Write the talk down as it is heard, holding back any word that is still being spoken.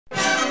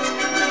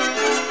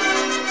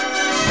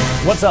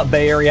What's up,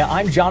 Bay Area?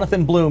 I'm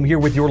Jonathan Bloom here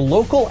with your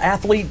local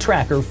athlete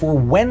tracker for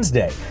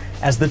Wednesday.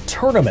 As the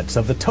tournaments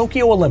of the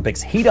Tokyo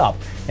Olympics heat up,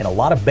 and a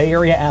lot of Bay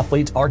Area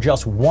athletes are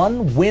just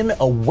one win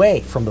away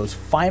from those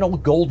final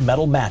gold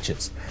medal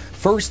matches.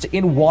 First,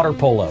 in water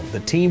polo, the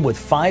team with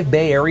 5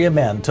 Bay Area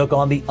men took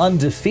on the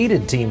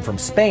undefeated team from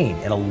Spain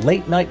in a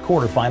late-night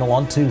quarterfinal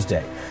on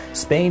Tuesday.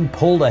 Spain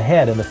pulled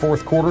ahead in the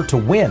fourth quarter to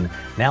win.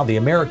 Now the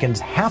Americans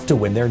have to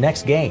win their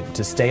next game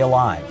to stay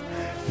alive.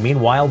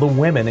 Meanwhile, the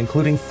women,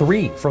 including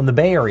 3 from the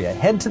Bay Area,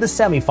 head to the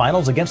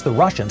semifinals against the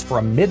Russians for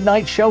a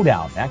midnight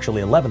showdown,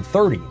 actually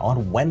 11:30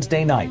 on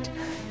Wednesday night.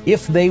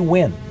 If they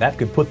win, that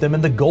could put them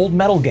in the gold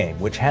medal game,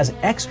 which has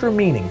extra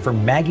meaning for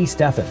Maggie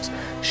Steffens.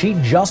 She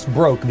just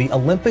broke the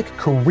Olympic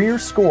career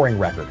scoring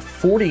record,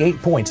 48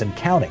 points and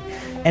counting.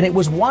 And it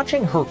was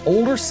watching her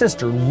older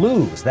sister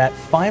lose that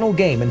final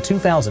game in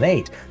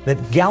 2008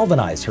 that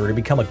galvanized her to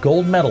become a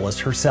gold medalist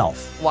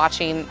herself.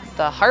 Watching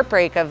the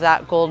heartbreak of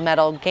that gold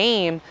medal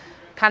game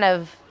kind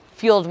of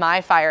fueled my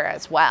fire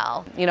as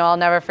well. You know, I'll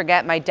never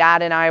forget, my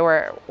dad and I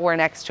were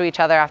next to each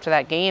other after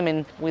that game,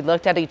 and we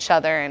looked at each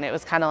other and it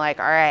was kind of like,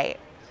 all right,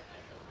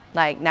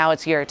 like, now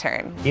it's your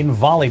turn. In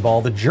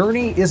volleyball, the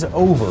journey is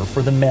over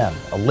for the men,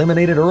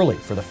 eliminated early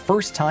for the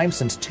first time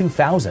since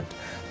 2000.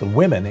 The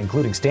women,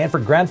 including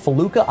Stanford grad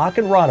Feluca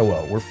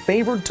Akinradawo, were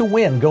favored to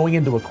win going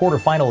into a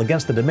quarterfinal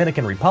against the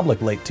Dominican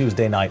Republic late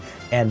Tuesday night,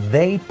 and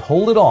they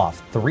pulled it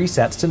off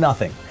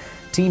 3-0.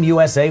 Team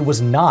USA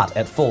was not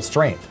at full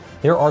strength.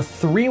 There are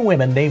 3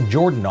 women named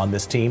Jordan on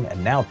this team,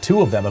 and now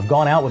 2 of them have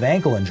gone out with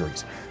ankle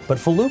injuries. But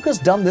Feluca's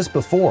done this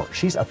before.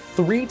 She's a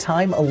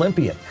 3-time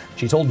Olympian.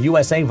 She told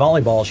USA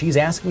Volleyball she's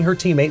asking her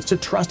teammates to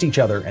trust each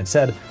other and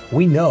said,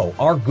 "We know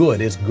our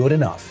good is good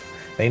enough."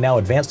 They now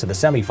advance to the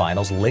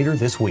semifinals later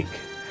this week.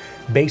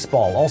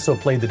 Baseball also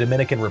played the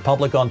Dominican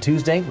Republic on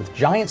Tuesday, with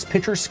Giants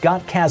pitcher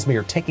Scott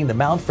Kazmir taking the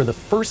mound for the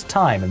first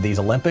time in these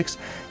Olympics.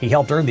 He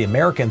helped earn the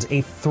Americans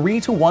a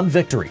 3-1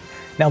 victory.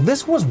 Now,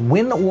 this was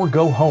win or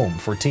go home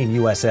for Team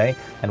USA,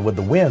 and with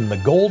the win, the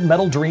gold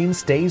medal dream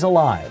stays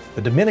alive.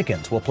 The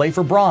Dominicans will play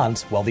for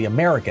bronze, while the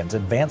Americans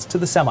advance to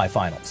the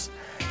semifinals.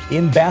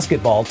 In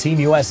basketball, Team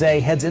USA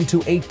heads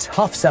into a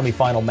tough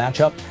semifinal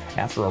matchup.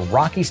 After a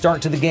rocky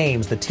start to the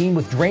games, the team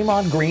with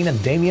Draymond Green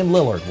and Damian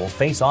Lillard will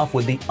face off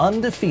with the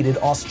undefeated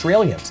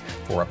Australians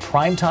for a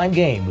primetime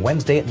game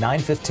Wednesday at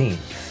 9:15.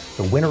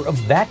 The winner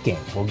of that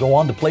game will go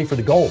on to play for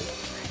the gold.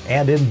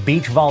 And in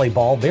beach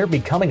volleyball, they're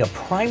becoming a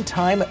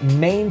primetime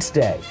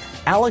mainstay.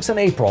 Alex and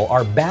April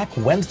are back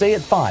Wednesday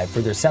at 5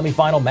 for their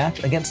semifinal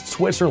match against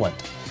Switzerland.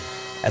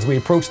 As we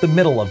approach the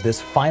middle of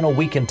this final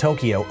week in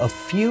Tokyo, a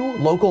few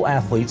local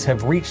athletes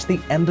have reached the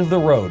end of the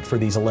road for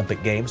these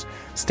Olympic Games.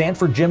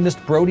 Stanford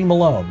gymnast Brody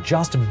Malone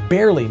just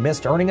barely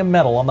missed earning a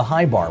medal on the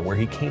high bar, where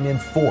he came in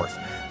 4th.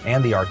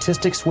 And the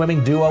artistic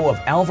swimming duo of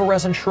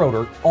Alvarez and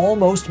Schroeder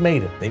almost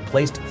made it. They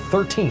placed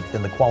 13th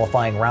in the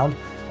qualifying round.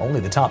 Only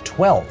the top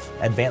 12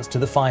 advanced to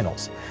the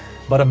finals.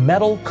 But a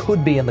medal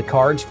could be in the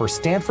cards for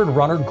Stanford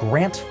runner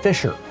Grant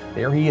Fisher.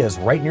 There he is,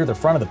 right near the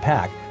front of the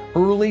pack.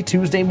 Early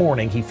Tuesday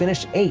morning, he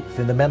finished 8th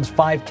in the men's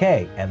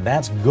 5K, and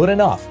that's good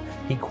enough.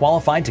 He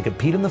qualified to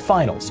compete in the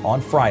finals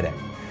on Friday.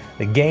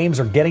 The games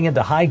are getting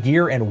into high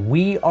gear, and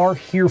we are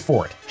here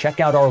for it. Check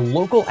out our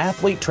local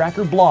athlete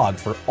tracker blog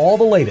for all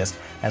the latest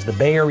as the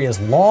Bay Area's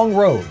long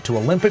road to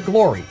Olympic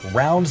glory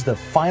rounds the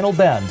final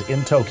bend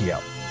in Tokyo.